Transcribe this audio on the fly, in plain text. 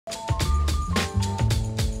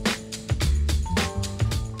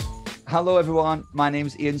Hello, everyone. My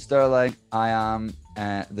name's Iain Stirling. I am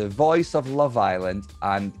the voice of Love Island,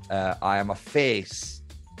 and I am a face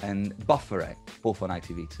in Buffering, both on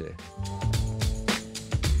ITV2.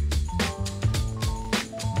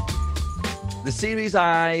 The series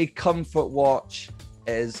I comfort watch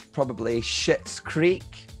is probably Schitt's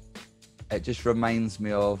Creek. It just reminds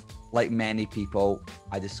me of, like many people,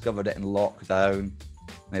 I discovered it in lockdown,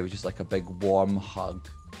 and it was just like a big warm hug,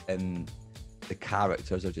 and the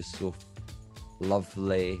characters are just so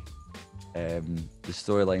lovely. The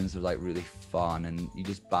storylines are like really fun, and you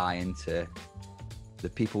just buy into the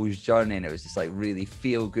people's journey, and it was just like really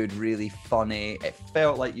feel good, really funny. It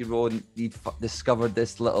felt like you'd discovered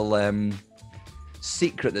this little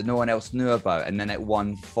secret that no one else knew about, and then it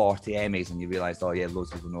won 40 Emmys, and you realized, oh yeah,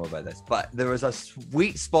 loads of people know about this. But there was a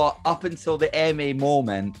sweet spot up until the Emmy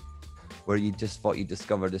moment where you just thought you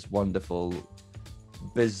discovered this wonderful,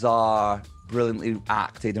 bizarre, brilliantly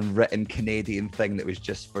acted and written Canadian thing that was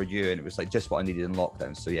just for you, and it was like just what I needed in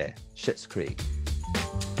lockdown. So yeah, Schitt's Creek.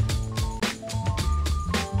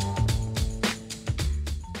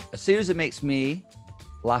 A series that makes me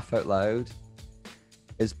laugh out loud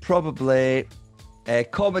is probably a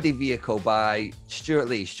Comedy Vehicle by Stuart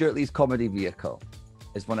Lee. Stuart Lee's Comedy Vehicle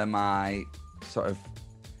is one of my sort of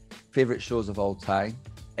favorite shows of all time.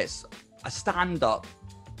 It's a stand-up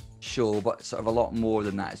show, but sort of a lot more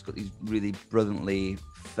than that. It's got these really brilliantly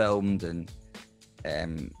filmed and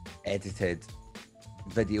edited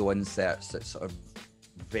video inserts that sort of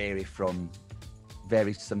vary from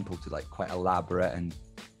very simple to like quite elaborate, and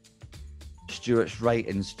Stuart's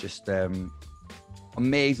writing's just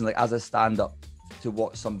amazing. Like as a stand-up, to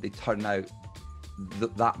watch somebody turn out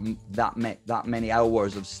that many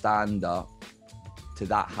hours of stand-up to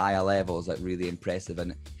that higher level is like really impressive.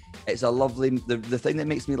 And it's a lovely, the thing that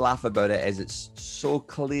makes me laugh about it is it's so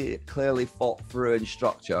clearly thought through and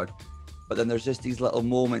structured, but then there's just these little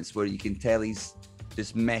moments where you can tell he's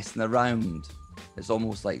just messing around. It's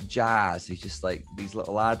almost like jazz. He's just like these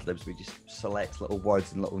little ad-libs where he just selects little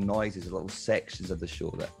words and little noises and little sections of the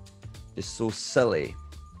show that is so silly,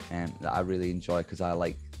 and that I really enjoy because I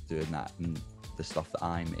like doing that and the stuff that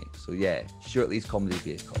I make. So yeah, Stuart Lee's Comedy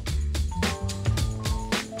Vehicle.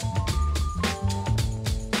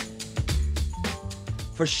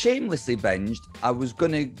 For Shamelessly Binged, I was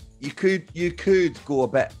gonna, you could go a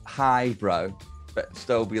bit highbrow, but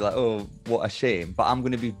still be like, oh, what a shame. But I'm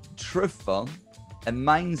gonna be truthful, and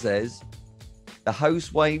mine's is The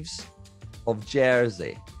Housewives of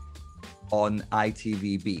Jersey on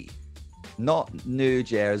ITVB. Not New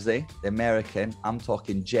Jersey, the American. I'm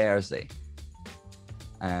talking Jersey.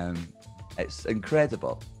 It's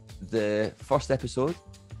incredible. The first episode,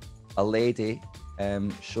 a lady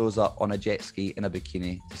shows up on a jet ski in a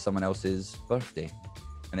bikini to someone else's birthday,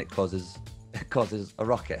 and it causes a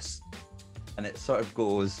ruckus, and it sort of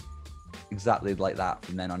goes exactly like that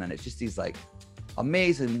from then on. And it's just these like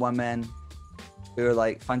amazing women who are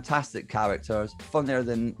like fantastic characters, funnier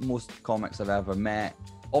than most comics I've ever met.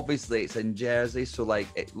 Obviously it's in Jersey, so like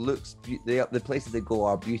it looks, the places they go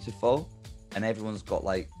are beautiful, and everyone's got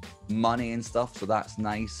like money and stuff, so that's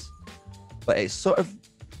nice. But it's sort of,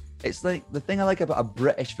 it's like, the thing I like about a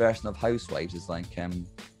British version of Housewives is like,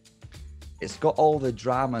 it's got all the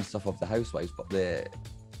drama and stuff of the Housewives, but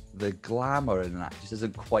the glamour in that just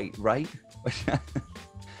isn't quite right,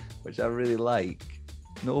 which I really like.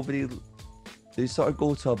 They sort of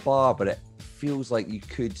go to a bar, but it feels like you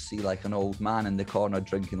could see like an old man in the corner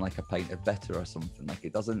drinking like a pint of bitter or something. Like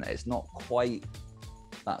it's not quite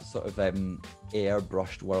that sort of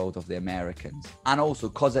airbrushed world of the Americans. And also,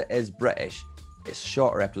 because it is British, it's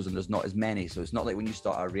shorter episodes and there's not as many, so it's not like when you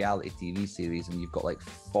start a reality TV series and you've got like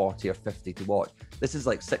 40 or 50 to watch. This is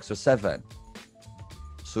like 6 or 7.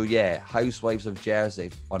 So yeah, Housewives of Jersey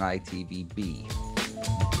on ITVB.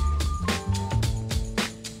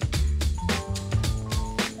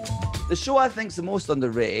 The show I think is the most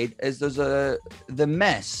underrated is The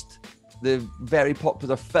Mist, the very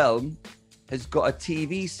popular film, has got a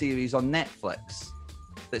TV series on Netflix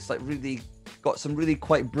that's like really got some really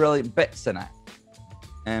quite brilliant bits in it.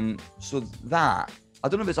 So that, I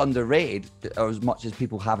don't know if it's underrated or as much as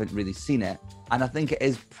people haven't really seen it. And I think it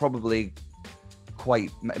is probably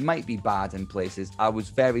it might be bad in places. I was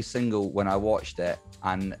very single when I watched it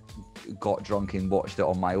and got drunk and watched it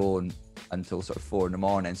on my own until sort of 4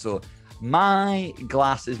 a.m. So my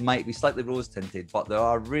glasses might be slightly rose tinted, but there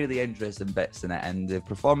are really interesting bits in it, and the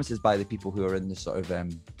performances by the people who are in the sort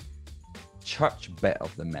of church bit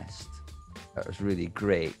of The Mist, it was really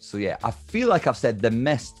great. So yeah, I feel like I've said The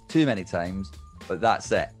Mist too many times, but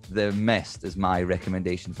that's it. The Mist is my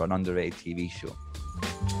recommendation for an underrated TV show.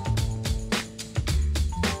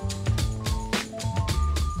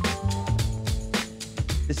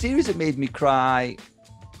 The series that made me cry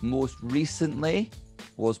most recently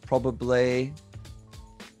was probably,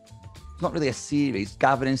 it's not really a series,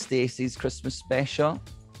 Gavin and Stacey's Christmas special,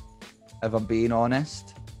 if I'm being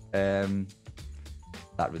honest. That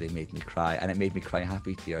really made me cry, and it made me cry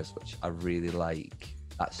happy tears, which I really like.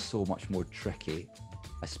 That's so much more tricky,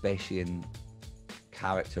 especially in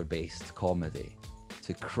character-based comedy,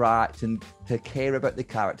 to cry, to care about the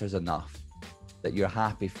characters enough that you're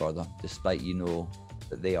happy for them, despite you know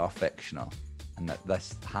that they are fictional and that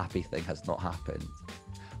this happy thing has not happened.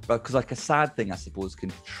 But because like a sad thing, I suppose,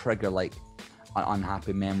 can trigger like an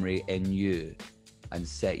unhappy memory in you and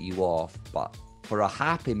set you off. But for a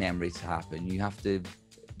happy memory to happen, you have to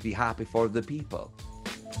be happy for the people.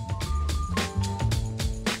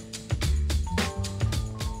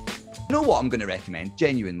 You know what I'm going to recommend?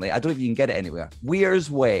 Genuinely, I don't know if you can get it anywhere.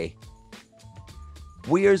 Weir's Way.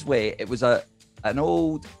 Weir's Way. It was there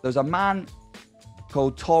was a man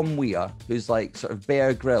called Tom Weir, who's like sort of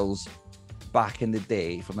Bear Grylls back in the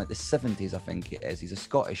day, from like the 70s, I think it is. He's a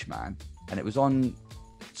Scottish man, and it was on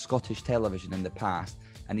Scottish television in the past,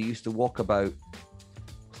 and he used to walk about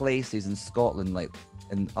places in Scotland, like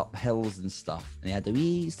up hills and stuff, and he had a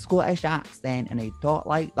wee Scottish accent, and he'd talk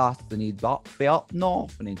like this, and he'd up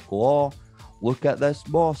north, and he'd go, oh, look at this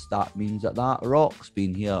moss, that means that rock's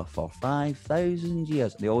been here for 5,000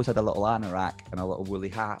 years. And he always had a little anorak and a little woolly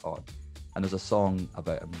hat on. And there's a song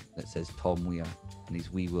about him that says Tom Weir and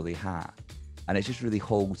his wee woolly hat. And it's just really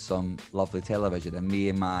wholesome, lovely television. And me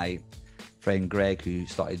and my friend Greg, who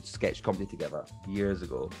started sketch comedy together years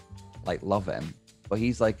ago, like love him. But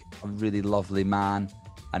he's like a really lovely man.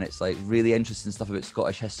 And it's like really interesting stuff about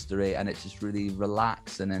Scottish history. And it's just really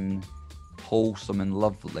relaxing and wholesome and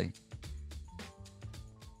lovely.